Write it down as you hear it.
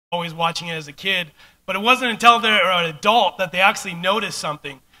always watching it as a kid. But it wasn't until they're an adult that they actually noticed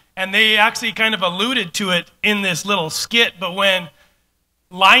something. And they actually kind of alluded to it in this little skit. But when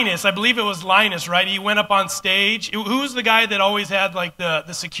Linus, I believe it was Linus, right? He went up on stage. Who's the guy that always had like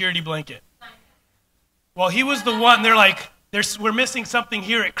the security blanket? Well, he was the one. They're like, we're missing something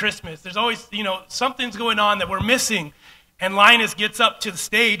here at Christmas. There's always, something's going on that we're missing. And Linus gets up to the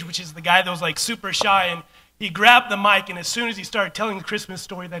stage, which is the guy that was like super shy, and he grabbed the mic, and as soon as he started telling the Christmas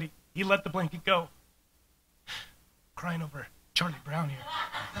story, that he let the blanket go. Crying over Charlie Brown here.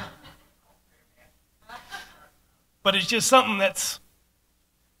 But it's just something that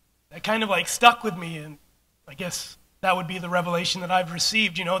kind of like stuck with me, and I guess that would be the revelation that I've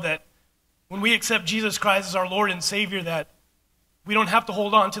received, that when we accept Jesus Christ as our Lord and Savior, that we don't have to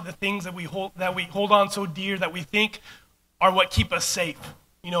hold on to the things that we hold on so dear that we think are what keep us safe.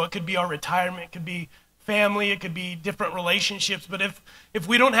 It could be our retirement, it could be family, it could be different relationships. But if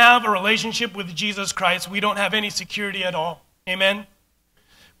we don't have a relationship with Jesus Christ, we don't have any security at all. Amen?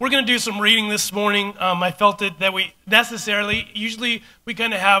 We're going to do some reading this morning. I felt it that we necessarily, usually we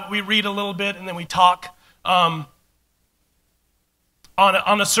we read a little bit and then we talk on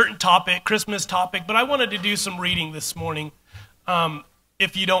a certain topic, Christmas topic. But I wanted to do some reading this morning,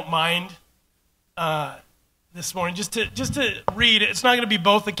 if you don't mind. This morning, just to read. It's not going to be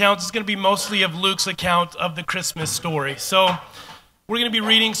both accounts. It's going to be mostly of Luke's account of the Christmas story. So we're going to be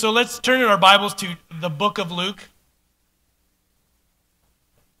reading. So let's turn in our Bibles to the book of Luke.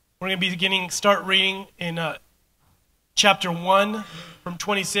 We're going to be start reading in chapter 1 from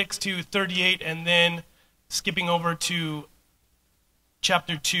 26 to 38, and then skipping over to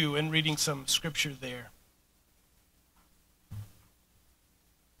chapter 2 and reading some scripture there.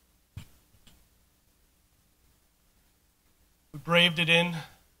 We braved it in.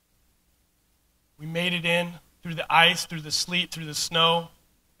 We made it in through the ice, through the sleet, through the snow.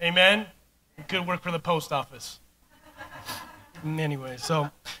 Amen? Good work for the post office. Anyway, so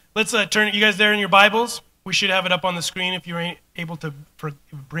let's turn it. You guys there in your Bibles? We should have it up on the screen if you're able to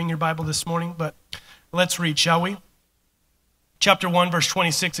bring your Bible this morning. But let's read, shall we? Chapter 1, verse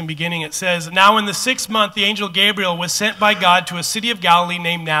 26 and beginning, it says, "Now in the 6th month, the angel Gabriel was sent by God to a city of Galilee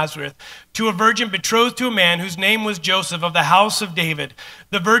named Nazareth, to a virgin betrothed to a man whose name was Joseph of the house of David.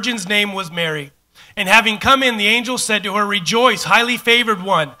 The virgin's name was Mary. And having come in, the angel said to her, 'Rejoice, highly favored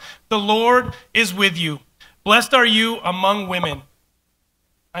one, the Lord is with you. Blessed are you among women.'"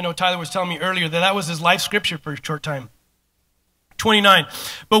 I know Tyler was telling me earlier that was his life scripture for a short time. 29.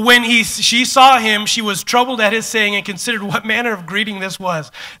 "But when she saw him, she was troubled at his saying and considered what manner of greeting this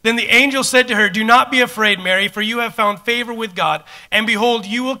was. Then the angel said to her, 'Do not be afraid, Mary, for you have found favor with God. And behold,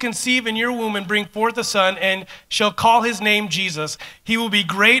 you will conceive in your womb and bring forth a son, and shall call his name Jesus. He will be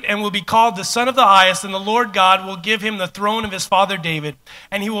great and will be called the Son of the Highest, and the Lord God will give him the throne of his father David.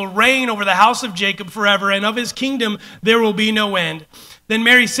 And he will reign over the house of Jacob forever, and of his kingdom there will be no end.' Then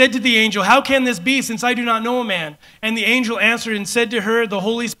Mary said to the angel, 'How can this be, since I do not know a man?' And the angel answered and said to her, 'The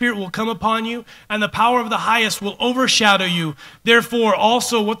Holy Spirit will come upon you, and the power of the highest will overshadow you. Therefore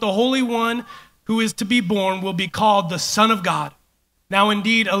also what the Holy One who is to be born will be called the Son of God. Now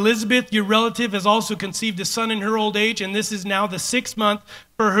indeed, Elizabeth, your relative, has also conceived a son in her old age, and this is now the 6th month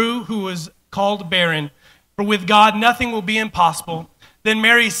for her who was called barren. For with God nothing will be impossible.' Then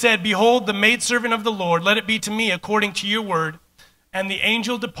Mary said, 'Behold, the maidservant of the Lord, let it be to me according to your word.' And the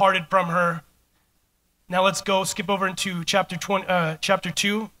angel departed from her." Now let's skip over into chapter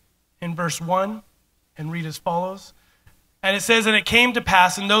 2 in verse 1 and read as follows. And it says, "And it came to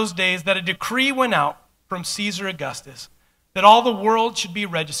pass in those days that a decree went out from Caesar Augustus, that all the world should be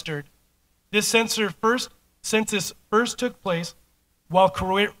registered. This census first took place while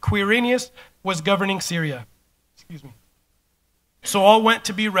Quirinius was governing Syria. So all went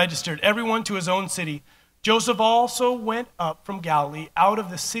to be registered, everyone to his own city. Joseph also went up from Galilee, out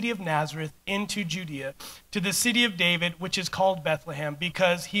of the city of Nazareth, into Judea, to the city of David, which is called Bethlehem,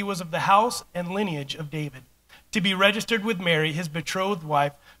 because he was of the house and lineage of David, to be registered with Mary, his betrothed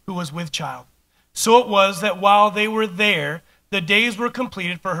wife, who was with child. So it was that while they were there, the days were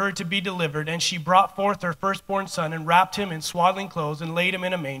completed for her to be delivered, and she brought forth her firstborn son, and wrapped him in swaddling clothes, and laid him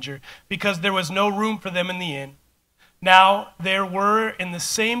in a manger, because there was no room for them in the inn. Now there were in the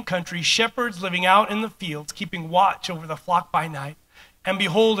same country shepherds living out in the fields, keeping watch over the flock by night. And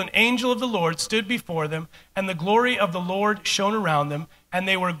behold, an angel of the Lord stood before them, and the glory of the Lord shone around them, and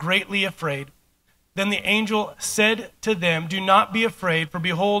they were greatly afraid. Then the angel said to them, 'Do not be afraid, for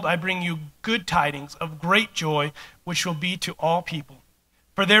behold, I bring you good tidings of great joy, which will be to all people.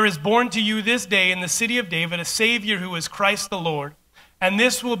 For there is born to you this day in the city of David a Savior who is Christ the Lord. And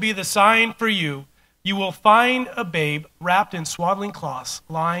this will be the sign for you. you will find a babe wrapped in swaddling cloths,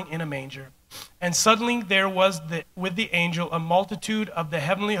 lying in a manger." And suddenly there was with the angel a multitude of the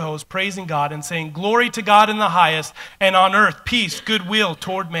heavenly host praising God and saying, "Glory to God in the highest, and on earth peace, goodwill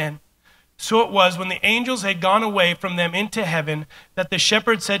toward men." So it was when the angels had gone away from them into heaven that the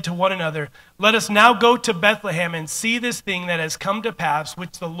shepherds said to one another, "Let us now go to Bethlehem and see this thing that has come to pass,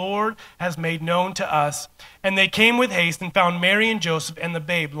 which the Lord has made known to us." And they came with haste and found Mary and Joseph and the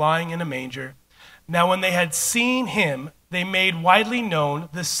babe lying in a manger. Now when they had seen him, they made widely known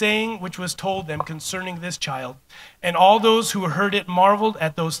the saying which was told them concerning this child. And all those who heard it marveled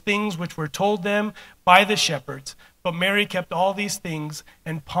at those things which were told them by the shepherds. But Mary kept all these things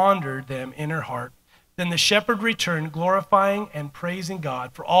and pondered them in her heart. Then the shepherd returned, glorifying and praising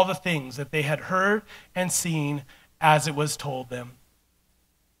God for all the things that they had heard and seen as it was told them.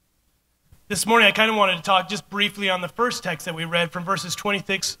 This morning I kind of wanted to talk just briefly on the first text that we read from verses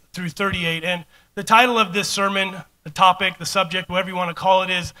 26 through 38. And the title of this sermon, the topic, the subject, whatever you want to call it,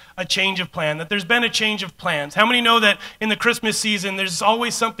 is a change of plan, that there's been a change of plans. How many know that in the Christmas season, there's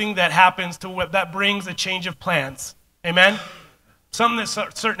always something that happens that brings a change of plans? Amen? Something that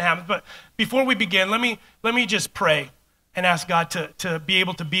certain happens. But before we begin, let me just pray and ask God to be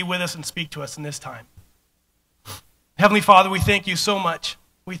able to be with us and speak to us in this time. Heavenly Father, we thank you so much.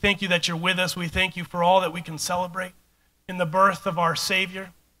 We thank you that you're with us. We thank you for all that we can celebrate in the birth of our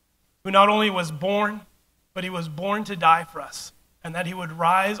Savior, who not only was born, but he was born to die for us, and that he would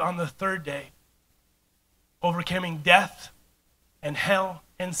rise on the third day, overcoming death and hell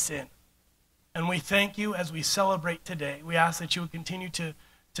and sin. And we thank you as we celebrate today. We ask that you would continue to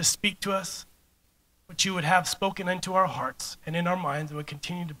speak to us, what you would have spoken into our hearts and in our minds, and would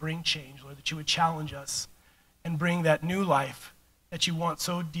continue to bring change, Lord, that you would challenge us and bring that new life that you want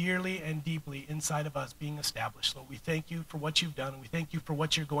so dearly and deeply inside of us being established. Lord, we thank you for what you've done, and we thank you for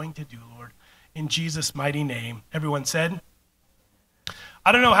what you're going to do, Lord. In Jesus' mighty name. Everyone said?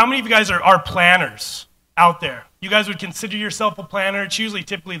 I don't know, how many of you guys are planners out there? You guys would consider yourself a planner? It's usually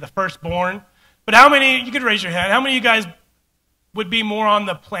typically the firstborn. But how many, you could raise your hand, how many of you guys would be more on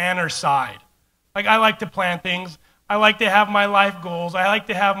the planner side? Like, I like to plan things. I like to have my life goals. I like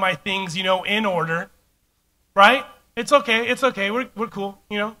to have my things, in order. Right? It's okay. We're cool,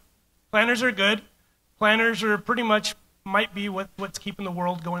 Planners are good. Planners are pretty much might be what's keeping the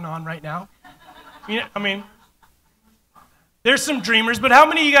world going on right now. There's some dreamers, but how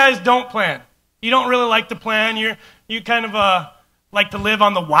many of you guys don't plan? You don't really like to plan. You kind of like to live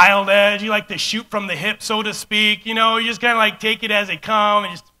on the wild edge. You like to shoot from the hip, so to speak. You just kind of like take it as they come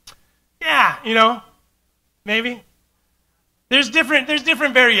and just, maybe. There's different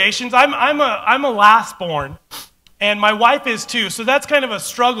variations. I'm a lastborn. And my wife is too, so that's kind of a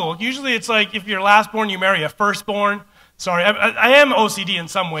struggle. Usually it's like if you're lastborn, you marry a firstborn. Sorry, I am OCD in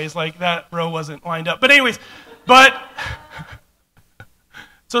some ways, like that row wasn't lined up. But anyways,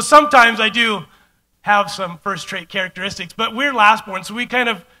 so sometimes I do have some first trait characteristics, but we're lastborn, so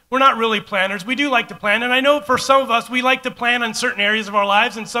we're not really planners. We do like to plan, and I know for some of us, we like to plan on certain areas of our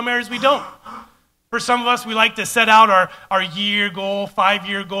lives, and some areas we don't. For some of us, we like to set out our year goal,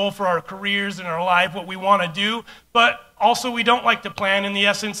 5-year goal for our careers and our life, what we want to do. But also we don't like to plan in the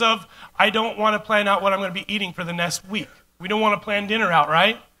essence of, I don't want to plan out what I'm going to be eating for the next week. We don't want to plan dinner out,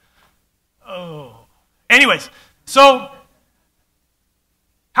 right? Oh. Anyways, so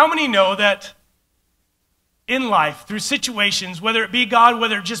how many know that in life, through situations, whether it be God,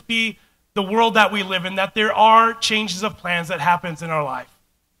 whether it just be the world that we live in, that there are changes of plans that happens in our life?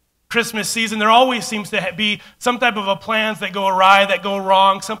 Christmas season, there always seems to be some type of a plans that go awry, that go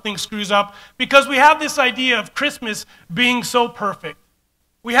wrong, something screws up, because we have this idea of Christmas being so perfect.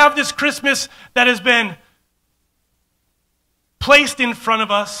 We have this Christmas that has been placed in front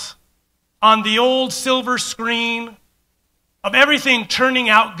of us on the old silver screen of everything turning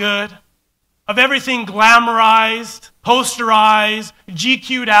out good, of everything glamorized, posterized,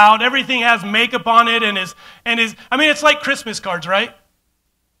 GQ'd out, everything has makeup on it and is, it's like Christmas cards, right?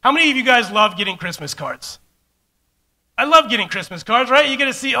 How many of you guys love getting Christmas cards? I love getting Christmas cards, right? You get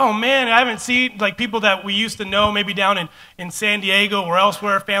to see, oh man, I haven't seen like people that we used to know maybe down in San Diego or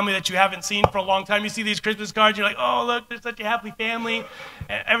elsewhere, family that you haven't seen for a long time. You see these Christmas cards, you're like, oh look, they're such a happy family.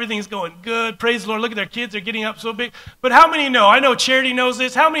 Everything's going good. Praise the Lord. Look at their kids, they're getting up so big. But how many know, I know Charity knows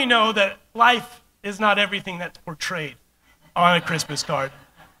this, how many know that life is not everything that's portrayed on a Christmas card?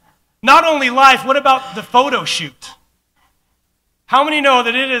 Not only life, what about the photo shoot? How many know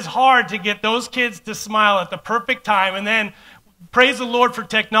that it is hard to get those kids to smile at the perfect time, and then praise the Lord for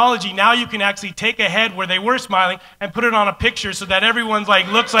technology. Now you can actually take a head where they were smiling and put it on a picture so that everyone's like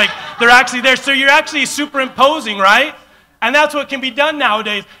looks like they're actually there. So you're actually superimposing, right? And that's what can be done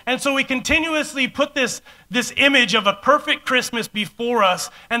nowadays. And so we continuously put this image of a perfect Christmas before us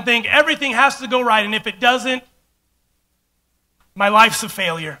and think everything has to go right. And if it doesn't, my life's a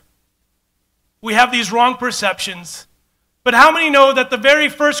failure. We have these wrong perceptions. But how many know that the very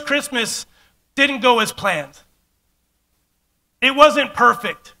first Christmas didn't go as planned? It wasn't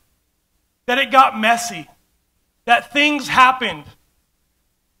perfect. That it got messy. That things happened.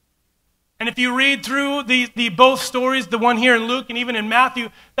 And if you read through the both stories, the one here in Luke and even in Matthew,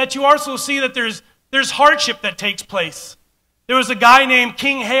 that you also see that there's hardship that takes place. There was a guy named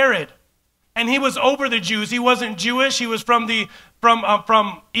King Herod, and he was over the Jews. He wasn't Jewish. He was from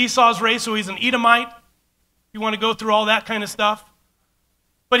Esau's race, so he's an Edomite. You want to go through all that kind of stuff.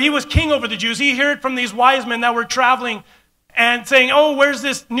 But he was king over the Jews. He heard from these wise men that were traveling and saying, oh, where's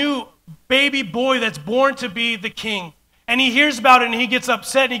this new baby boy that's born to be the king? And he hears about it and he gets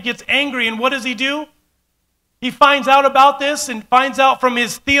upset and he gets angry. And what does he do? He finds out about this and finds out from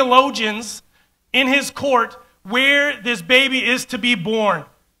his theologians in his court where this baby is to be born.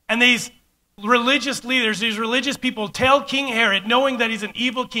 And these religious leaders, these religious people tell King Herod, knowing that he's an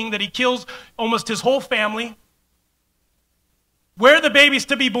evil king, that he kills almost his whole family, where the baby's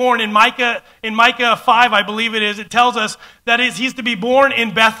to be born. In Micah 5, I believe it is, it tells us that he's to be born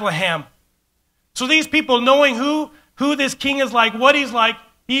in Bethlehem. So these people, knowing who this king is like, what he's like,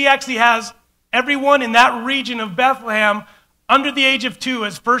 he actually has everyone in that region of Bethlehem under the age of 2,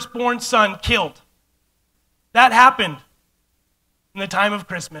 his firstborn son, killed. That happened in the time of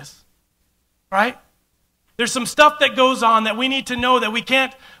Christmas, right? There's some stuff that goes on that we need to know, that we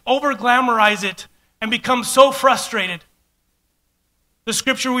can't over-glamorize it and become so frustrated. The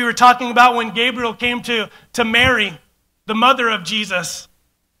scripture we were talking about when Gabriel came to Mary, the mother of Jesus.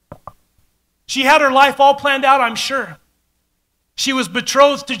 She had her life all planned out, I'm sure. She was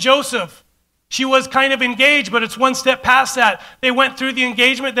betrothed to Joseph. She was kind of engaged, but it's one step past that. They went through the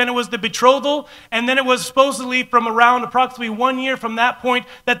engagement, then it was the betrothal, and then it was supposedly from around approximately 1 year from that point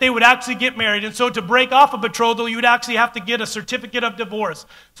that they would actually get married. And so to break off a betrothal, you would actually have to get a certificate of divorce.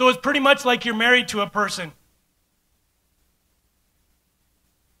 So it's pretty much like you're married to a person.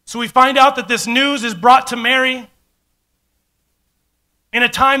 So we find out that this news is brought to Mary in a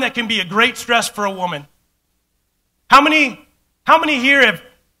time that can be a great stress for a woman. How many here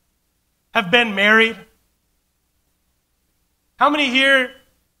have been married? How many here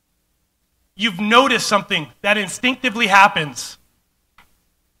you've noticed something that instinctively happens?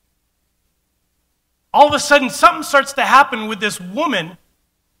 All of a sudden, something starts to happen with this woman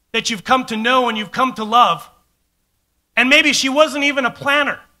that you've come to know and you've come to love. And maybe she wasn't even a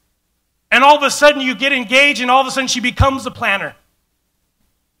planner. And all of a sudden you get engaged and all of a sudden she becomes a planner.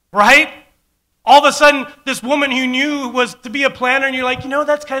 Right? All of a sudden this woman you knew was to be a planner and you're like,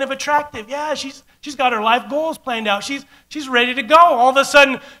 that's kind of attractive. Yeah, she's got her life goals planned out. She's ready to go. All of a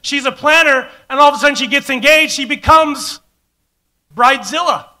sudden she's a planner and all of a sudden she gets engaged. She becomes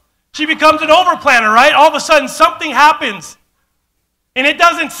Bridezilla. She becomes an overplanner, right? All of a sudden something happens. And it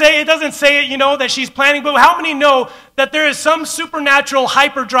doesn't say that she's planning, but how many know that there is some supernatural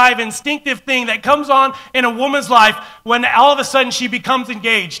hyperdrive instinctive thing that comes on in a woman's life when all of a sudden she becomes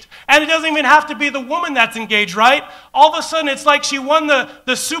engaged? And it doesn't even have to be the woman that's engaged, right? All of a sudden it's like she won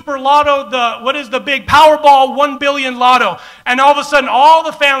the super lotto, the big Powerball 1 billion lotto. And all of a sudden all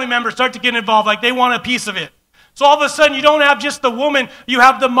the family members start to get involved, like they want a piece of it. So all of a sudden, you don't have just the woman, you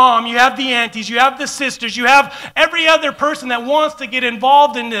have the mom, you have the aunties, you have the sisters, you have every other person that wants to get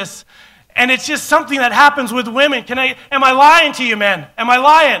involved in this. And it's just something that happens with women. Am I lying to you, man? Am I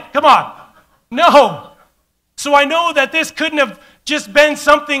lying? Come on. No. So I know that this couldn't have just been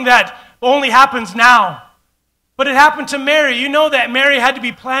something that only happens now. But it happened to Mary. You know that Mary had to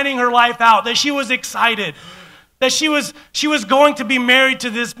be planning her life out, that she was excited, that she was going to be married to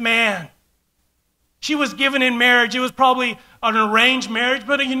this man. She was given in marriage. It was probably an arranged marriage,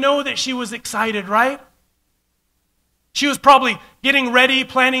 but you know that she was excited, right? She was probably getting ready,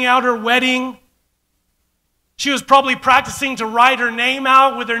 planning out her wedding. She was probably practicing to write her name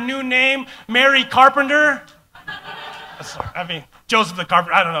out with her new name, Mary Carpenter. Joseph the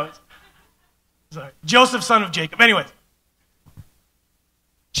Carpenter, I don't know. Sorry. Joseph, son of Jacob. Anyways.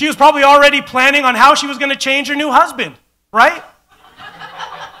 She was probably already planning on how she was going to change her new husband, right?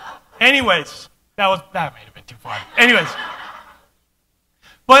 Anyways. That might have been too far. Anyways.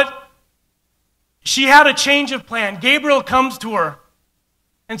 But she had a change of plan. Gabriel comes to her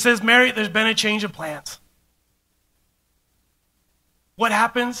and says, Mary, there's been a change of plans. What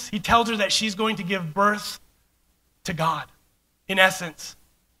happens? He tells her that she's going to give birth to God, in essence.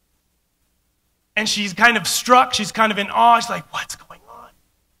 And she's kind of struck. She's kind of in awe. She's like, what's going on?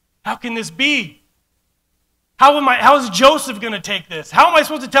 How can this be? How is Joseph going to take this? How am I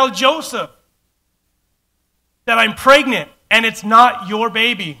supposed to tell Joseph that I'm pregnant and it's not your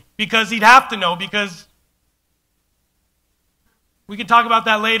baby? Because he'd have to know, because we can talk about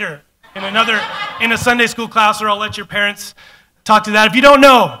that later in a Sunday school class, or I'll let your parents talk to that if you don't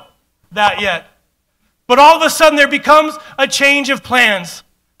know that yet. But all of a sudden there becomes a change of plans.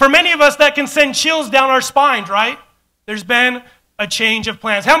 For many of us, that can send chills down our spines, right? There's been a change of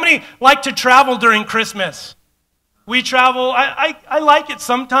plans. How many like to travel during Christmas? We travel. I like it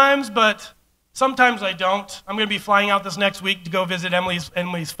sometimes, but sometimes I don't. I'm going to be flying out this next week to go visit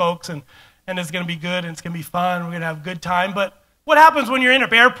Emily's folks, and it's going to be good, and it's going to be fun. We're going to have a good time. But what happens when you're in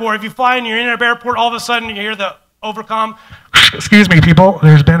an airport? If you fly and you're in an airport, all of a sudden you hear the overcom, excuse me, people,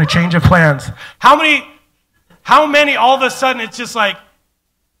 there's been a change of plans. How many all of a sudden it's just like,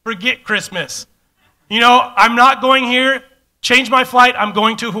 forget Christmas. I'm not going here. Change my flight. I'm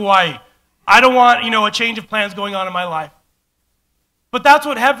going to Hawaii. I don't want, a change of plans going on in my life. But that's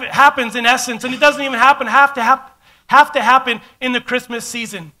what happens in essence, and it doesn't even have to happen in the Christmas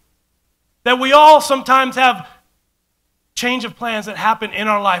season. That we all sometimes have change of plans that happen in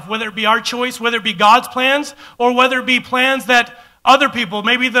our life, whether it be our choice, whether it be God's plans, or whether it be plans that other people,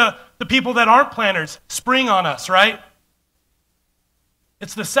 maybe the people that aren't planners, spring on us, right?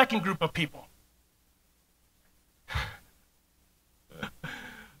 It's the second group of people.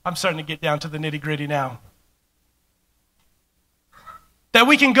 I'm starting to get down to the nitty-gritty now. That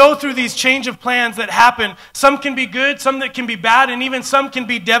we can go through these change of plans that happen. Some can be good, some that can be bad, and even some can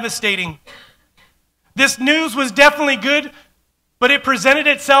be devastating. This news was definitely good, but it presented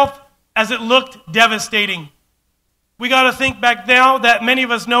itself as it looked devastating. We got to think back now that many of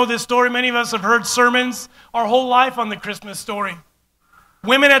us know this story. Many of us have heard sermons our whole life on the Christmas story.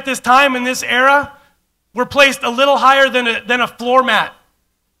 Women at this time in this era were placed a little higher than a floor mat.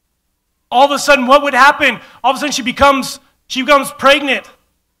 All of a sudden, what would happen? All of a sudden, she becomes pregnant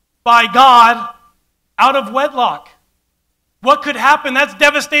by God out of wedlock. What could happen? That's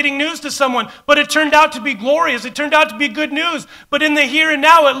devastating news to someone. But it turned out to be glorious. It turned out to be good news. But in the here and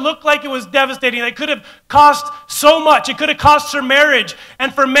now, it looked like it was devastating. It could have cost so much. It could have cost her marriage.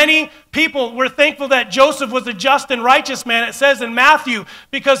 And for many people, we're thankful that Joseph was a just and righteous man, it says in Matthew,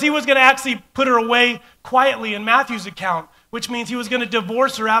 because he was going to actually put her away quietly in Matthew's account, which means he was going to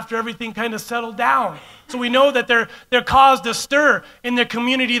divorce her after everything kind of settled down. So we know that there caused a stir in the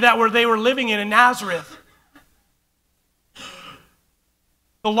community they were living in Nazareth.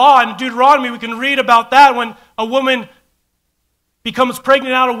 The law in Deuteronomy, we can read about that when a woman becomes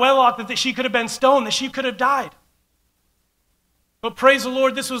pregnant out of wedlock, that she could have been stoned, that she could have died. But praise the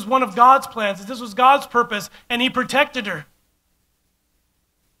Lord, this was one of God's plans. This was God's purpose, and he protected her.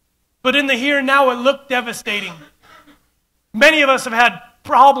 But in the here and now, it looked devastating. Many of us have had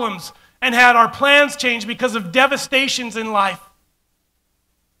problems and had our plans changed because of devastations in life.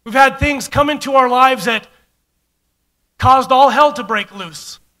 We've had things come into our lives that caused all hell to break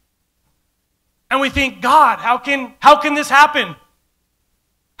loose. And we think, God, how can this happen?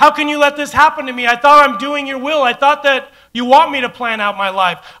 How can you let this happen to me? I thought I'm doing your will. I thought that you want me to plan out my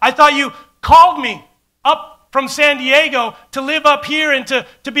life. I thought you called me up from San Diego to live up here and to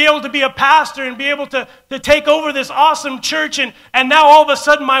be able to be a pastor and be able to take over this awesome church. And now all of a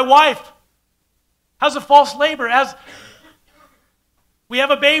sudden my wife has a false labor. We have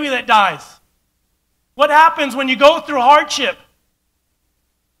a baby that dies. What happens when you go through hardship?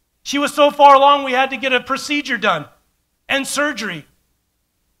 She was so far along we had to get a procedure done and surgery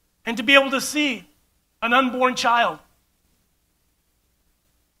and to be able to see an unborn child.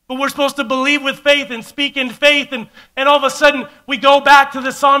 But we're supposed to believe with faith and speak in faith, and all of a sudden we go back to the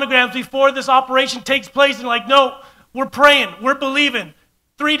sonograms before this operation takes place and like, no, we're praying, we're believing.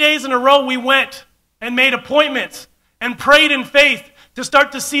 3 days in a row we went and made appointments and prayed in faith to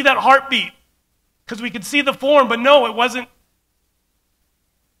start to see that heartbeat. Because we could see the form, but no, it wasn't.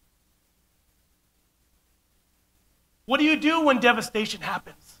 What do you do when devastation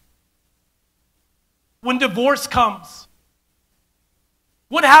happens? When divorce comes?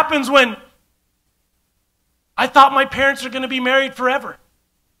 What happens when I thought my parents are going to be married forever?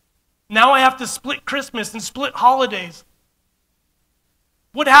 Now I have to split Christmas and split holidays.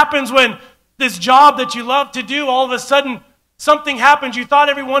 What happens when this job that you love to do, all of a sudden something happens, you thought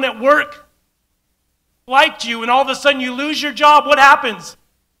everyone at work liked you, and all of a sudden you lose your job? What happens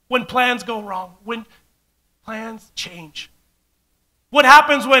when plans go wrong? When plans change? What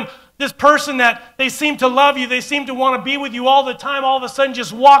happens when this person that they seem to love you, they seem to want to be with you all the time, all of a sudden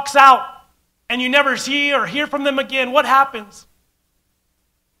just walks out and you never see or hear from them again? What happens?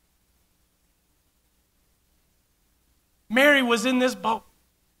 Mary was in this boat.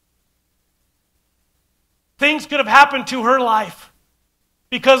 things could have happened to her life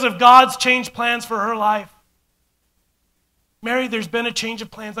because of God's changed plans for her life. Mary, there's been a change of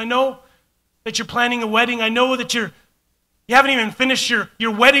plans. I know that you're planning a wedding. I know that you haven't even finished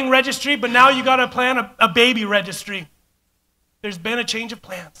your wedding registry, but now you got to plan a baby registry. There's been a change of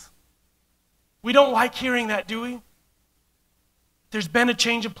plans. We don't like hearing that, do we? There's been a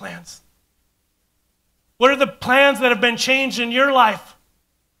change of plans. What are the plans that have been changed in your life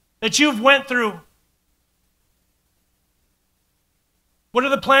that you've went through? What are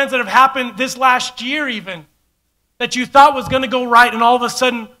the plans that have happened this last year even that you thought was going to go right, and all of a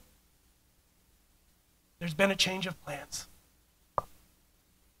sudden there's been a change of plans?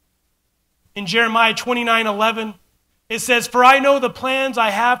 In Jeremiah 29:11, it says, "For I know the plans I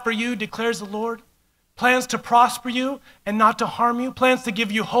have for you, declares the Lord, plans to prosper you and not to harm you, plans to give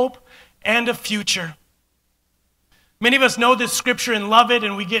you hope and a future." Many of us know this scripture and love it,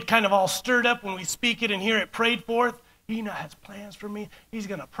 and we get kind of all stirred up when we speak it and hear it prayed forth. He has plans for me. He's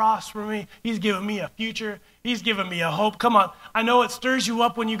going to prosper me. He's giving me a future. He's giving me a hope. Come on. I know it stirs you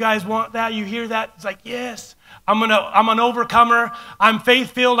up when you guys want that. You hear that. It's like, yes, I'm an overcomer. I'm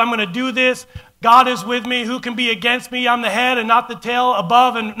faith-filled. I'm going to do this. God is with me. Who can be against me? I'm the head and not the tail,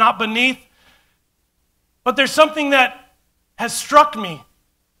 above and not beneath. But there's something that has struck me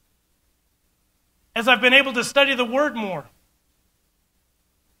as I've been able to study the Word more.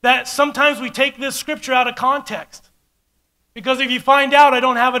 That sometimes we take this scripture out of context. Because if you find out, I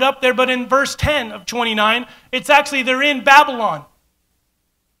don't have it up there, but in verse 10 of 29, it's actually they're in Babylon.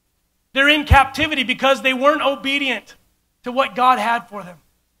 They're in captivity because they weren't obedient to what God had for them.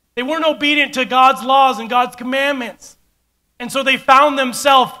 They weren't obedient to God's laws and God's commandments. And so they found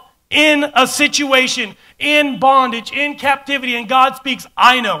themselves in a situation, in bondage, in captivity, and God speaks,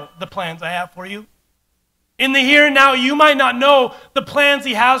 "I know the plans I have for you." In the here and now, you might not know the plans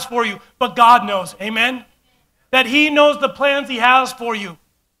He has for you, but God knows. Amen? That He knows the plans He has for you.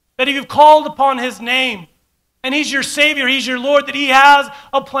 That if you've called upon His name, and He's your Savior, He's your Lord, that He has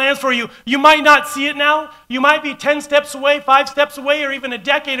a plan for you. You might not see it now. You might be 10 steps away, 5 steps away, or even a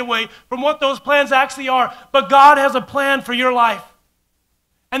decade away from what those plans actually are. But God has a plan for your life.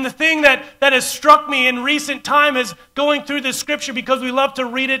 And the thing that has struck me in recent time is going through this scripture, because we love to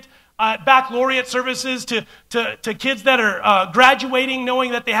read it at baccalaureate services to kids that are graduating,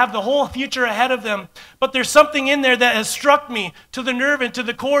 knowing that they have the whole future ahead of them. But there's something in there that has struck me to the nerve and to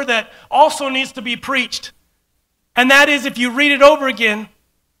the core that also needs to be preached. And that is, if you read it over again,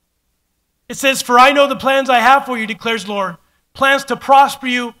 it says, "For I know the plans I have for you, declares the Lord, plans to prosper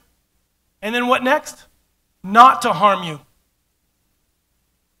you." And then what next? Not to harm you.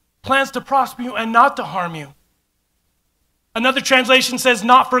 Plans to prosper you and not to harm you. Another translation says,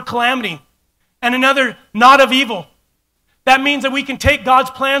 "not for calamity." And another, "not of evil." That means that we can take God's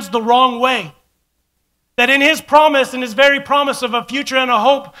plans the wrong way. That in His promise, in His very promise of a future and a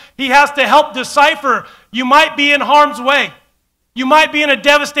hope, He has to help decipher. You might be in harm's way. You might be in a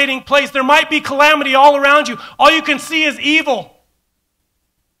devastating place. There might be calamity all around you. All you can see is evil.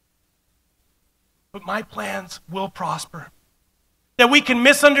 But my plans will prosper. That we can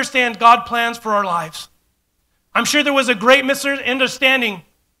misunderstand God's plans for our lives. I'm sure there was a great misunderstanding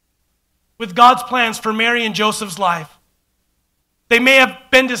with God's plans for Mary and Joseph's life. They may have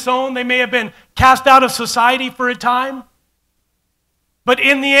been disowned. They may have been cast out of society for a time. But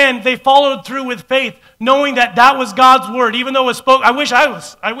in the end, they followed through with faith, knowing that that was God's word, even though it spoke. I wish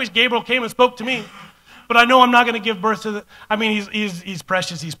Gabriel came and spoke to me. But I know I'm not going to give birth to he's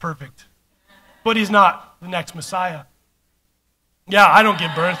precious, he's perfect. But he's not the next Messiah. Yeah, I don't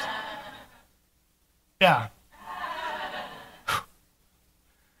give birth. Yeah.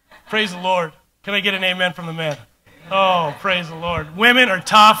 Praise the Lord. Can I get an amen from the man? Oh, praise the Lord. Women are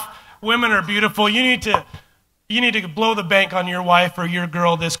tough. Women are beautiful. You need to blow the bank on your wife or your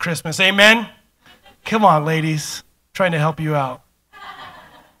girl this Christmas. Amen? Come on, ladies. I'm trying to help you out.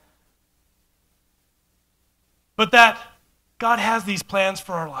 But that God has these plans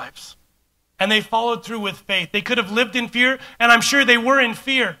for our lives. And they followed through with faith. They could have lived in fear, and I'm sure they were in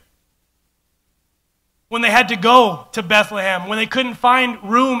fear when they had to go to Bethlehem, when they couldn't find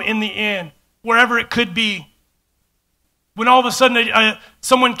room in the inn, wherever it could be. When all of a sudden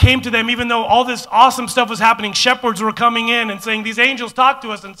someone came to them, even though all this awesome stuff was happening, shepherds were coming in and saying, "These angels talked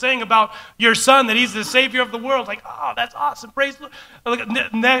to us and saying about your son, that he's the Savior of the world." Like, oh, that's awesome. Praise the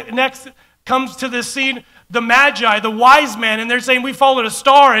Lord. Next comes to this scene, the Magi, the wise men, and they're saying, "We followed a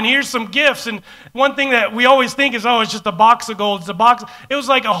star, and here's some gifts." And one thing that we always think is, oh, it's just a box of gold. It's a box. It was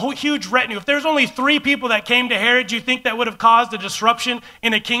like a huge retinue. If there's only 3 people that came to Herod, do you think that would have caused a disruption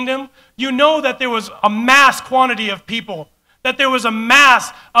in a kingdom? You know that there was a mass quantity of people. That there was a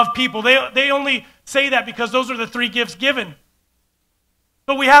mass of people. They only say that because those are the three gifts given.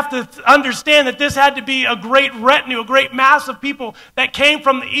 But we have to understand that this had to be a great retinue, a great mass of people that came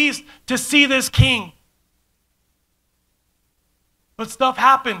from the east to see this king. But stuff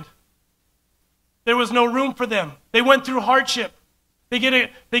happened. There was no room for them. They went through hardship. They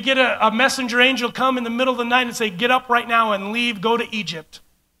get a messenger angel come in the middle of the night and say, get up right now and leave, go to Egypt.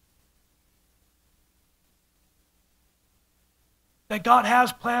 That God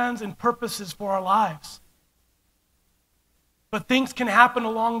has plans and purposes for our lives. But things can happen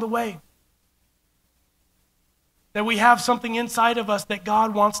along the way. That we have something inside of us that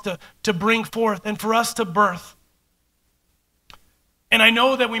God wants to bring forth and for us to birth. And I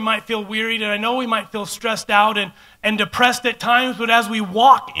know that we might feel wearied, and I know we might feel stressed out and depressed at times, but as we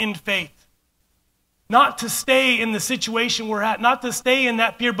walk in faith, not to stay in the situation we're at, not to stay in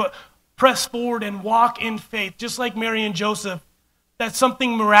that fear, but press forward and walk in faith, just like Mary and Joseph, that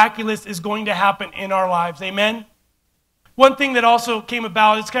something miraculous is going to happen in our lives. Amen? One thing that also came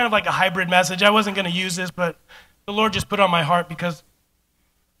about, it's kind of like a hybrid message. I wasn't going to use this, but the Lord just put it on my heart because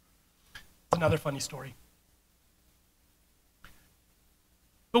it's another funny story.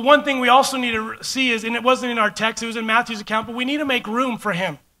 But one thing we also need to see is, and it wasn't in our text, it was in Matthew's account, but we need to make room for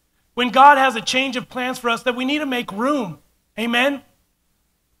him. When God has a change of plans for us, that we need to make room. Amen?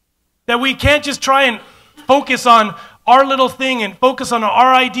 That we can't just try and focus on our little thing and focus on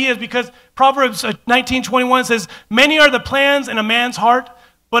our ideas, because Proverbs 19:21 says, many are the plans in a man's heart,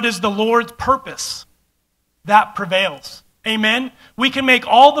 but is the Lord's purpose that prevails. Amen? We can make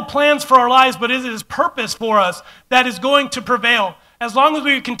all the plans for our lives, but it is his purpose for us that is going to prevail. As long as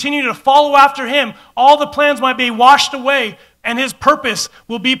we continue to follow after him, all the plans might be washed away, and his purpose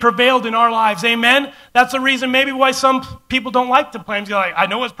will be prevailed in our lives. Amen? That's the reason maybe why some people don't like the plans. You're like, I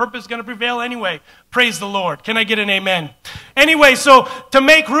know his purpose is going to prevail anyway. Praise the Lord. Can I get an amen? Anyway, so to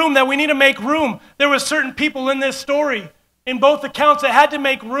make room, that we need to make room. There were certain people in this story, in both accounts, that had to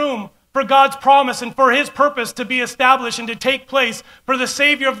make room for God's promise and for his purpose to be established and to take place, for the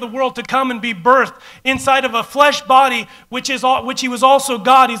Savior of the world to come and be birthed inside of a flesh body, which he was also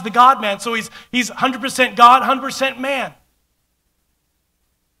God. He's the God-man, so he's 100% God, 100% man.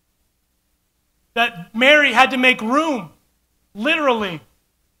 That Mary had to make room, literally,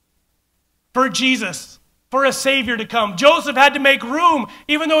 for Jesus, for a Savior to come. Joseph had to make room,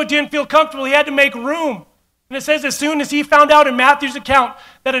 even though it didn't feel comfortable, he had to make room. And it says as soon as he found out in Matthew's account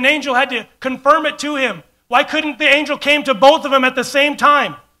that an angel had to confirm it to him. Why couldn't the angel came to both of them at the same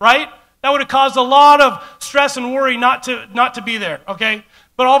time, right? That would have caused a lot of stress and worry not to be there, okay?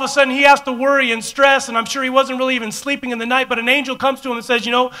 But all of a sudden he has to worry and stress, and I'm sure he wasn't really even sleeping in the night, but an angel comes to him and says,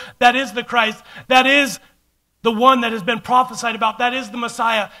 you know, that is the Christ. That is the one that has been prophesied about. That is the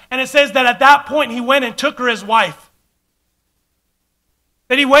Messiah. And it says that at that point he went and took her as wife.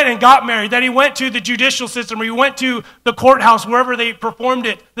 That he went and got married, that he went to the judicial system, or he went to the courthouse, wherever they performed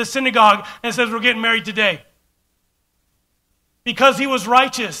it, the synagogue, and says, we're getting married today. Because he was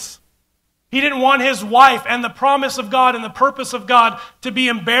righteous. He didn't want his wife and the promise of God and the purpose of God to be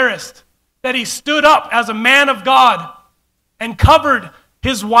embarrassed. That he stood up as a man of God and covered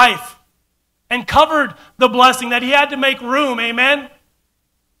his wife and covered the blessing, that he had to make room, amen?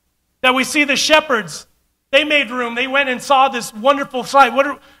 That we see the shepherds, they made room. They went and saw this wonderful sight.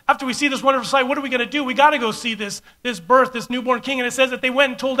 After we see this wonderful sight, what are we going to do? We got to go see this birth, this newborn king. And it says that they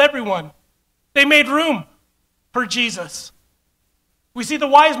went and told everyone. They made room for Jesus. We see the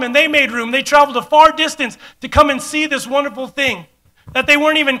wise men. They made room. They traveled a far distance to come and see this wonderful thing. That they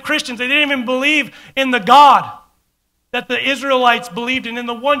weren't even Christians. They didn't even believe in the God that the Israelites believed in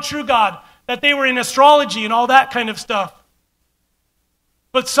the one true God. That they were in astrology and all that kind of stuff.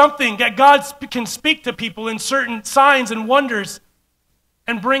 But something that God can speak to people in certain signs and wonders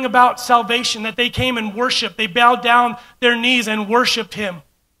and bring about salvation, that they came and worshiped. They bowed down their knees and worshiped him.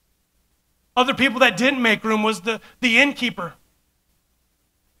 Other people that didn't make room was the innkeeper.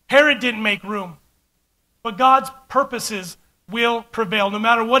 Herod didn't make room. But God's purposes will prevail. No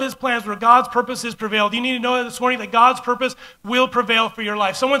matter what his plans were, God's purposes prevailed. You need to know this morning that God's purpose will prevail for your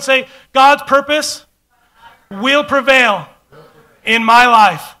life. Someone say, God's purpose will prevail in my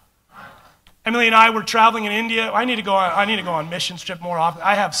life. Emily and I were traveling in India. I need to go on mission trip more often.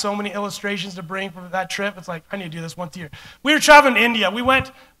 I have so many illustrations to bring from that trip. It's like I need to do this once a year. We were traveling to India. We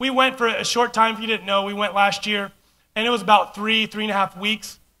went for a short time. If you didn't know, we went last year, and it was about 3.5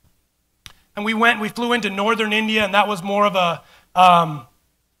 weeks. And we flew into northern India, and that was more of a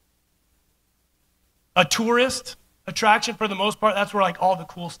tourist attraction for the most part. That's where like all the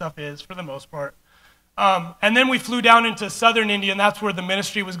cool stuff is for the most part. And then we flew down into southern India, and that's where the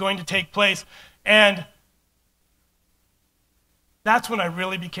ministry was going to take place. And that's when I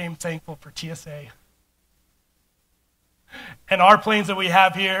really became thankful for TSA. and our planes that we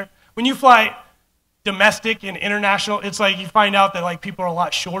have here. When you fly domestic and international, it's like you find out that like people are a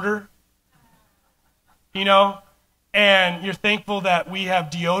lot shorter, you know, and you're thankful that we have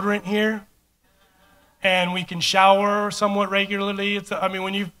deodorant here and we can shower somewhat regularly.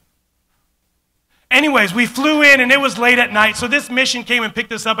 Anyways, we flew in and it was late at night. So this mission came and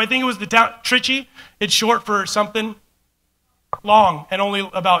picked us up. I think it was the town, Trichy. It's short for something long and only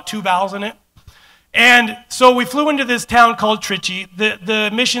about 2 vowels in it. And so we flew into this town called Trichy. The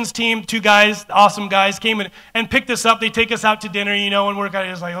missions team, 2 guys, awesome guys, came in and picked us up. They take us out to dinner, you know, and we're kind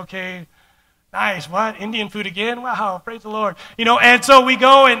of just like, okay, nice, what? Indian food again? Wow, praise the Lord. You know, and so we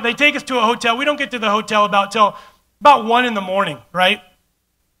go and they take us to a hotel. We don't get to the hotel till about 1 in the morning, right?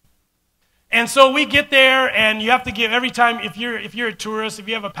 And so we get there and you have to give, every time, if you're a tourist, if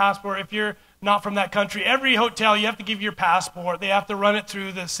you have a passport, if you're not from that country, every hotel you have to give your passport. They have to run it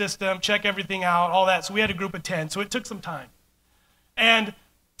through the system, check everything out, all that. So we had a group of 10, so it took some time. And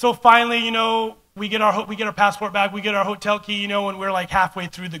so finally, you know, we get our passport back, we get our hotel key, you know, and we're like halfway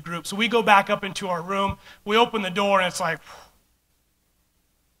through the group. So we go back up into our room, we open the door and it's like,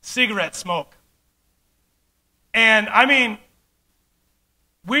 cigarette smoke. And I mean,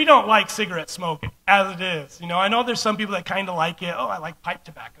 we don't like cigarette smoke as it is. You know, I know there's some people that kind of like it. Oh, I like pipe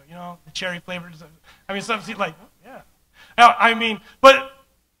tobacco, you know, the cherry flavors. I mean, some like, yeah. I mean, but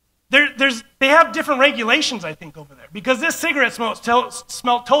they have different regulations, I think, over there. Because this cigarette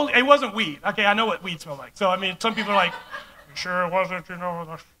smelled totally, it wasn't weed. Okay, I know what weed smelled like. So, I mean, some people are like, you sure it wasn't, you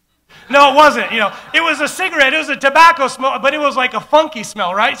know. No, it wasn't, you know. It was a cigarette, it was a tobacco smell, but it was like a funky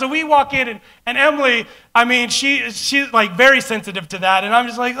smell, right? So we walk in, and Emily, I mean, she's like very sensitive to that, and I'm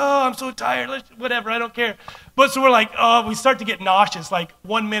just like, oh, I'm so tired, whatever, I don't care. But so we're like, oh, we start to get nauseous like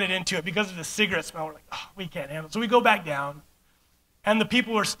 1 minute into it because of the cigarette smell. We're like, oh, we can't handle it. So we go back down, and the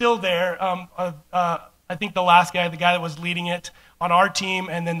people were still there. I think the last guy, the guy that was leading it on our team,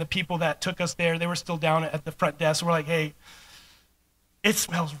 and then the people that took us there, they were still down at the front desk. So we're like, hey, it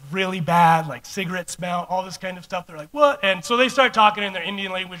smells really bad, like cigarette smell, all this kind of stuff. They're like, what? And so they start talking in their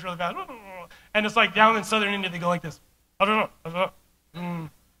Indian language really fast. And it's like down in southern India, they go like this. I don't know.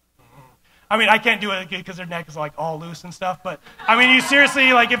 I mean, I can't do it because their neck is like all loose and stuff. But I mean, you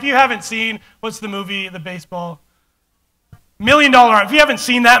seriously, like if you haven't seen, what's the movie, the baseball? $1 Million. If you haven't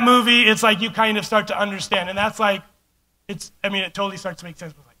seen that movie, it's like you kind of start to understand. And that's like, it totally starts to make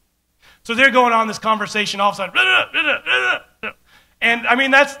sense. So they're going on this conversation all of a sudden. And I mean,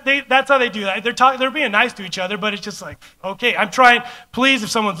 that's how they do that. They're being nice to each other, but it's just like, okay, I'm trying. Please,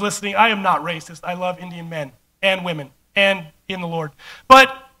 if someone's listening, I am not racist. I love Indian men and women and in the Lord.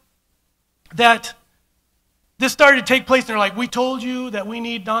 But that this started to take place, and they're like, we told you that we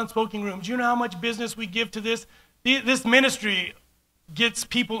need non-smoking rooms. You know how much business we give to this? This ministry gets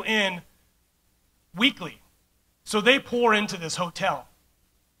people in weekly. So they pour into this hotel.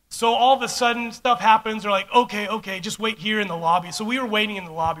 So all of a sudden, stuff happens. They're like, okay, just wait here in the lobby. So we were waiting in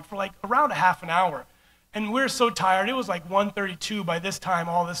the lobby for like around a half an hour. And we were so tired. It was like 1:32 by this time,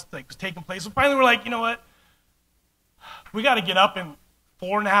 all this like was taking place. So finally we're like, you know what? We got to get up in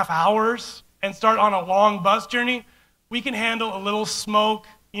 4.5 hours and start on a long bus journey. We can handle a little smoke.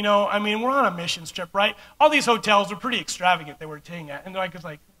 You know, I mean, we're on a mission trip, right? All these hotels were pretty extravagant they were staying at. And they're like, it's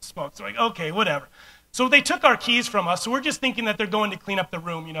like smoke. So like, okay, whatever. So they took our keys from us, so we're just thinking that they're going to clean up the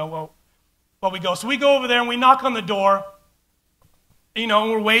room, you know, while we go. So we go over there and we knock on the door, you know,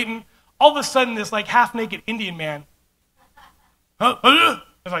 and we're waiting. All of a sudden, this like half-naked Indian man,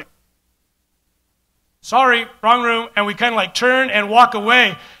 it's like, sorry, wrong room. And we kind of like turn and walk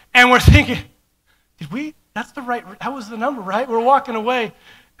away. And we're thinking, that was the number, right? We're walking away.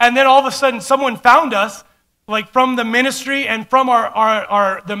 And then all of a sudden, someone found us, like from the ministry and from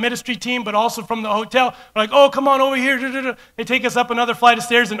the ministry team, but also from the hotel. We're like, oh, come on over here. They take us up another flight of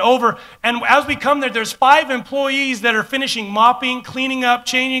stairs and over. And as we come there, there's 5 employees that are finishing mopping, cleaning up,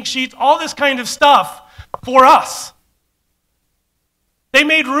 changing sheets, all this kind of stuff for us. They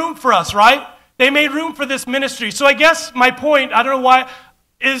made room for us, right? They made room for this ministry. So I guess my point, I don't know why,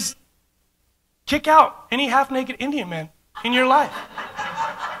 is kick out any half-naked Indian man in your life.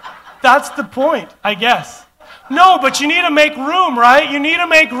 That's the point, I guess. No, but you need to make room, right? You need to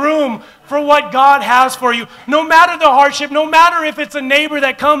make room for what God has for you. No matter the hardship, no matter if it's a neighbor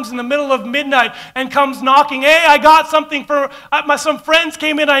that comes in the middle of midnight and comes knocking, hey, I got something for, some friends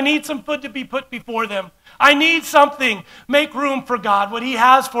came in, I need some food to be put before them. I need something. Make room for God, what He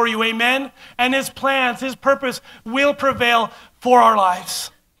has for you, amen? And His plans, His purpose will prevail for our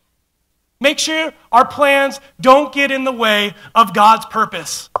lives. Make sure our plans don't get in the way of God's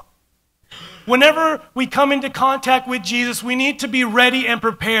purpose. Whenever we come into contact with Jesus, we need to be ready and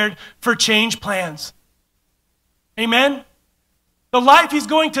prepared for change plans. Amen? The life he's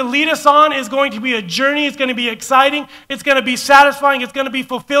going to lead us on is going to be a journey. It's going to be exciting. It's going to be satisfying. It's going to be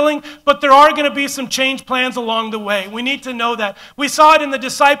fulfilling. But there are going to be some change plans along the way. We need to know that. We saw it in the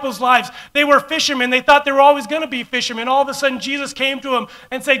disciples' lives. They were fishermen. They thought they were always going to be fishermen. All of a sudden, Jesus came to them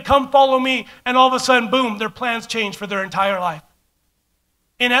and said, come follow me. And all of a sudden, boom, their plans changed for their entire life.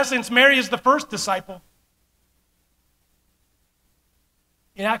 In essence, Mary is the first disciple.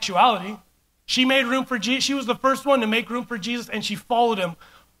 In actuality, she made room for Jesus. She was the first one to make room for Jesus, and she followed him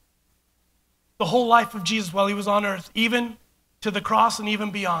the whole life of Jesus while he was on earth, even to the cross and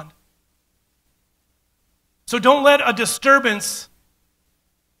even beyond. So don't let a disturbance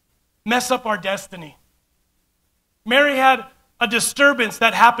mess up our destiny. Mary had a disturbance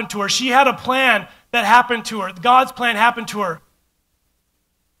that happened to her. She had a plan that happened to her. God's plan happened to her.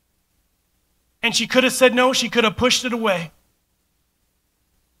 And she could have said no. She could have pushed it away.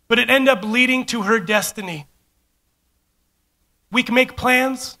 But it ended up leading to her destiny. We can make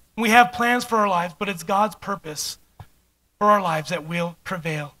plans. We have plans for our lives, but it's God's purpose for our lives that will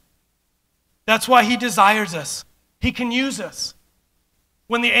prevail. That's why he desires us. He can use us.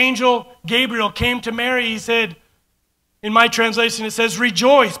 When the angel Gabriel came to Mary, he said, in my translation it says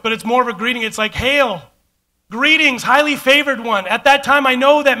rejoice, but it's more of a greeting. It's like hail. Greetings, highly favored one. At that time I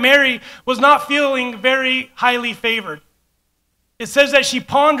know that Mary was not feeling very highly favored. It says that she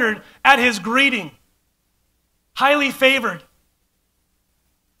pondered at his greeting. Highly favored.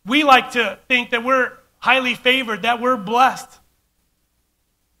 We like to think that we're highly favored, that we're blessed.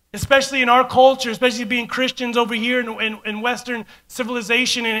 Especially in our culture, especially being Christians over here in Western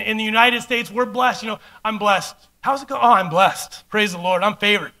civilization in the United States, we're blessed. You know, I'm blessed. How's it go? Oh, I'm blessed. Praise the Lord. I'm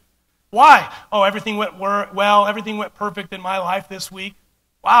favored. Why? Oh, everything went well. Everything went perfect in my life this week.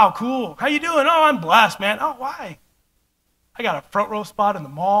 Wow, cool. How you doing? Oh, I'm blessed, man. Oh, why? I got a front row spot in the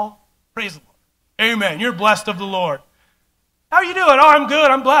mall. Praise the Lord. Amen. You're blessed of the Lord. How are you doing? Oh, I'm good.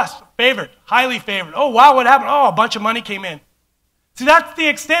 I'm blessed. Favored. Highly favored. Oh, wow, what happened? Oh, a bunch of money came in. See, that's the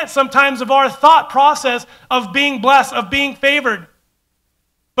extent sometimes of our thought process of being blessed, of being favored.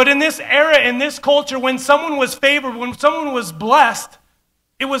 But in this era, in this culture, when someone was favored, when someone was blessed,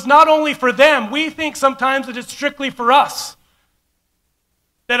 it was not only for them. We think sometimes that it's strictly for us.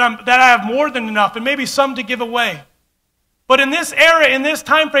 That I have more than enough and maybe some to give away. But in this era, in this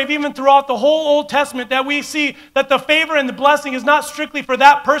time frame, even throughout the whole Old Testament, that we see that the favor and the blessing is not strictly for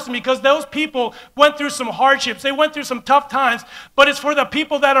that person because those people went through some hardships. They went through some tough times, but it's for the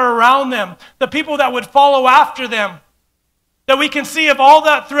people that are around them, the people that would follow after them. That we can see of all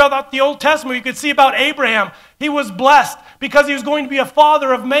that throughout the Old Testament. You could see about Abraham. He was blessed because he was going to be a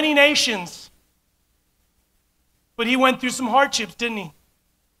father of many nations. But he went through some hardships, didn't he?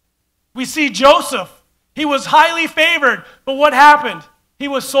 We see Joseph. He was highly favored, but what happened? He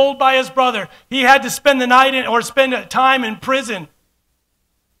was sold by his brother. He had to spend the night or spend time in prison.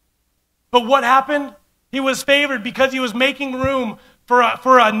 But what happened? He was favored because he was making room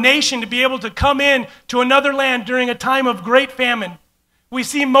for a nation to be able to come in to another land during a time of great famine. We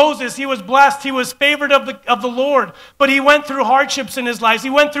see Moses, he was blessed, he was favored of the Lord, but he went through hardships in his life. He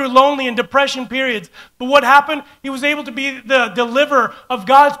went through lonely and depression periods. But what happened? He was able to be the deliverer of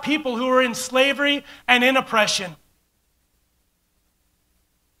God's people who were in slavery and in oppression.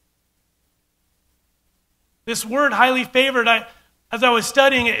 This word, highly favored, as I was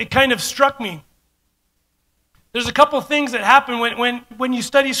studying it, it kind of struck me. There's a couple things that happen when you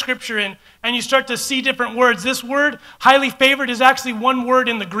study Scripture and you start to see different words. This word, highly favored, is actually one word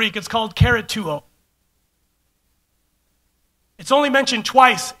in the Greek. It's called karituo. It's only mentioned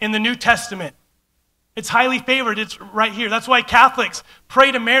twice in the New Testament. It's highly favored. It's right here. That's why Catholics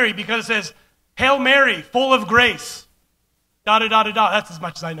pray to Mary, because it says, Hail Mary, full of grace. Da-da-da-da-da. That's as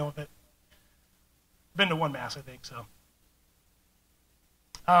much as I know of it. I've been to one Mass, I think, so.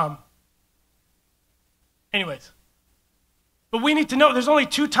 Anyways, but we need to know there's only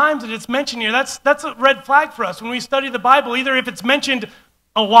 2 times that it's mentioned here. That's a red flag for us when we study the Bible. Either if it's mentioned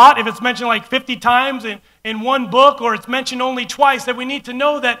a lot, if it's mentioned like 50 times in one book, or it's mentioned only twice, that we need to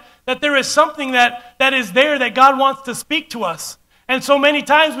know that there is something that is there that God wants to speak to us. And so many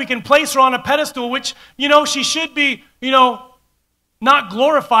times we can place her on a pedestal, which, she should be, not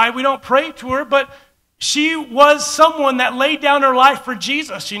glorified. We don't pray to her, but she was someone that laid down her life for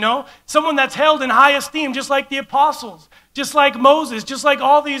Jesus, Someone that's held in high esteem, just like the apostles, just like Moses, just like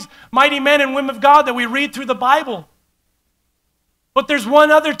all these mighty men and women of God that we read through the Bible. But there's one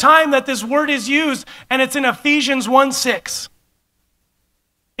other time that this word is used, and it's in Ephesians 1:6.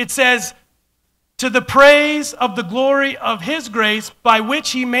 It says, to the praise of the glory of his grace, by which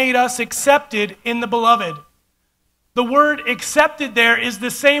he made us accepted in the beloved. The word accepted there is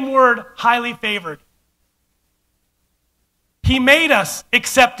the same word, highly favored. He made us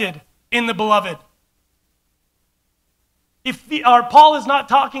accepted in the beloved. Paul is not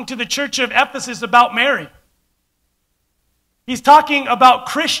talking to the church of Ephesus about Mary. He's talking about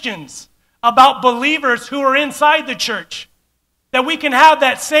Christians, about believers who are inside the church. That we can have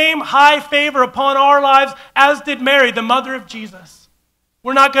that same high favor upon our lives as did Mary, the mother of Jesus.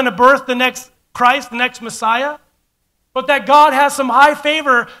 We're not going to birth the next Christ, the next Messiah, but that God has some high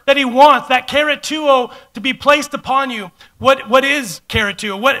favor that he wants, that karituo, to be placed upon you. What is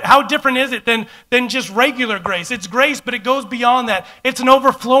karituo? How different is it than just regular grace? It's grace, but it goes beyond that. It's an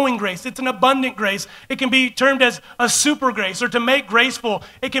overflowing grace. It's an abundant grace. It can be termed as a super grace, or to make graceful.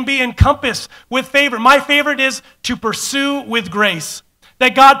 It can be encompassed with favor. My favorite is to pursue with grace.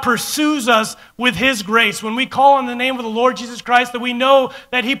 That God pursues us with his grace. When we call on the name of the Lord Jesus Christ, that we know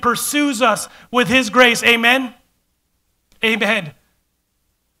that he pursues us with his grace. Amen? Amen.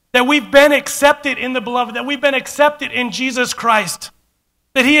 That we've been accepted in the beloved, that we've been accepted in Jesus Christ,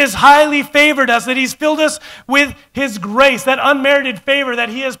 that he has highly favored us, that he's filled us with his grace, that unmerited favor, that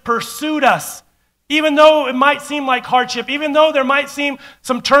he has pursued us. Even though it might seem like hardship, even though there might seem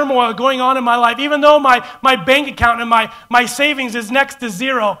some turmoil going on in my life, even though my bank account and my savings is next to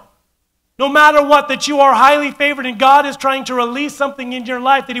zero, no matter what, that you are highly favored and God is trying to release something in your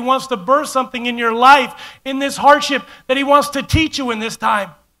life, that he wants to birth something in your life in this hardship, that he wants to teach you in this time.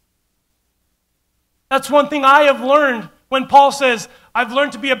 That's one thing I have learned when Paul says, I've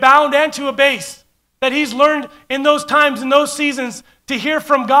learned to be abound and to abase. That he's learned in those times, in those seasons, to hear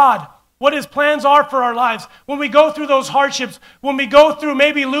from God what his plans are for our lives. When we go through those hardships, when we go through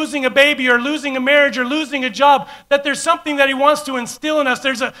maybe losing a baby or losing a marriage or losing a job, that there's something that he wants to instill in us.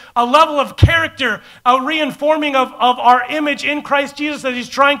 There's a level of character, a reinforming of our image in Christ Jesus that he's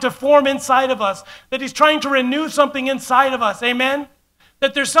trying to form inside of us, that he's trying to renew something inside of us. Amen?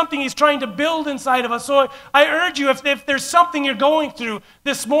 That there's something he's trying to build inside of us. So I urge you, if there's something you're going through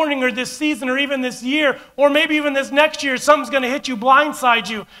this morning or this season or even this year or maybe even this next year, something's going to hit you, blindside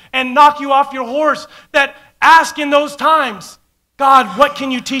you, and knock you off your horse, that ask in those times, God, what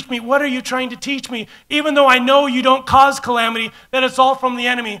can you teach me? What are you trying to teach me? Even though I know you don't cause calamity, that it's all from the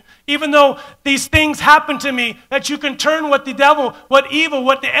enemy. Even though these things happen to me, that you can turn what the devil, what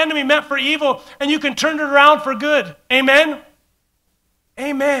the enemy meant for evil, and you can turn it around for good. Amen?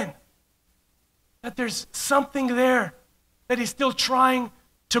 Amen. That there's something there that he's still trying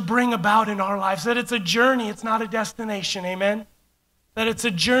to bring about in our lives. That it's a journey, it's not a destination. Amen. That it's a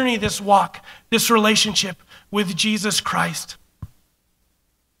journey, this walk, this relationship with Jesus Christ.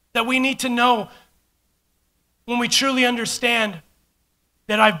 That we need to know when we truly understand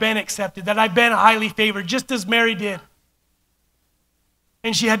that I've been accepted, that I've been highly favored, just as Mary did.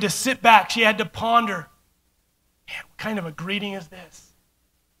 And she had to sit back, she had to ponder, man, what kind of a greeting is this?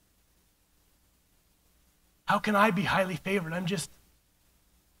 How can I be highly favored? I'm just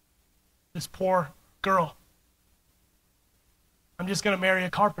this poor girl. I'm just going to marry a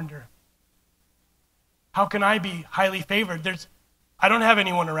carpenter. How can I be highly favored? I don't have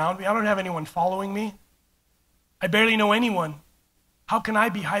anyone around me. I don't have anyone following me. I barely know anyone. How can I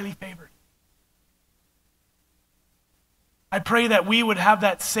be highly favored? I pray that we would have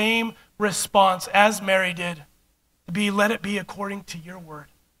that same response as Mary did, to be, let it be according to your word.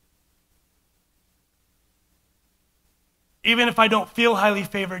 Even if I don't feel highly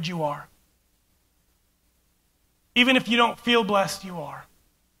favored, you are. Even if you don't feel blessed, you are.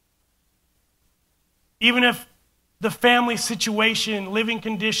 Even if the family situation, living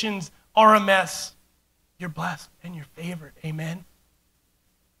conditions are a mess, you're blessed and you're favored. Amen?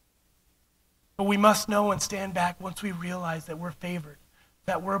 But we must know and stand back once we realize that we're favored,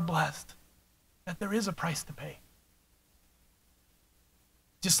 that we're blessed, that there is a price to pay.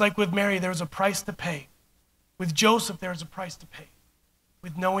 Just like with Mary, there was a price to pay. With Joseph, there was a price to pay.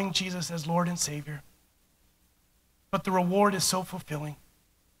 With knowing Jesus as Lord and Savior. But the reward is so fulfilling.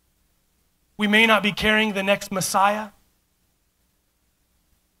 We may not be carrying the next Messiah.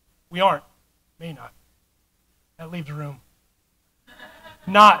 We aren't. May not. That leaves room.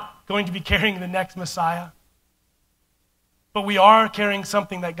 Not going to be carrying the next Messiah. But we are carrying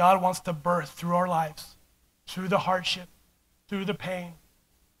something that God wants to birth through our lives. Through the hardship. Through the pain.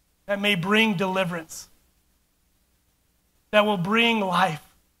 That may bring deliverance. That will bring life,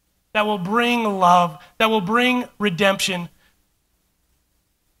 that will bring love, that will bring redemption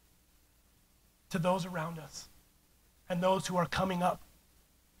to those around us and those who are coming up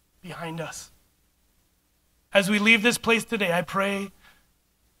behind us. As we leave this place today, I pray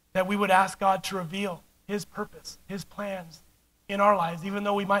that we would ask God to reveal his purpose, his plans in our lives, even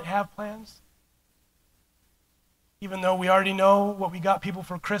though we might have plans, even though we already know what we got people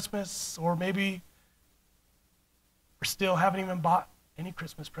for Christmas, or maybe or still haven't even bought any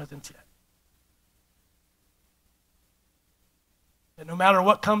Christmas presents yet. That no matter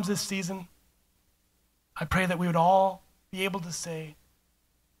what comes this season, I pray that we would all be able to say,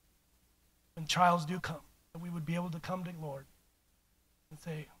 when trials do come, that we would be able to come to the Lord and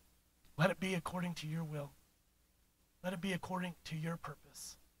say, let it be according to your will. Let it be according to your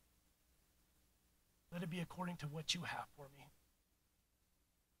purpose. Let it be according to what you have for me.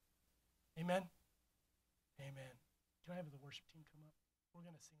 Amen? Amen. Can I have the worship team come up? We're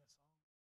going to sing a song.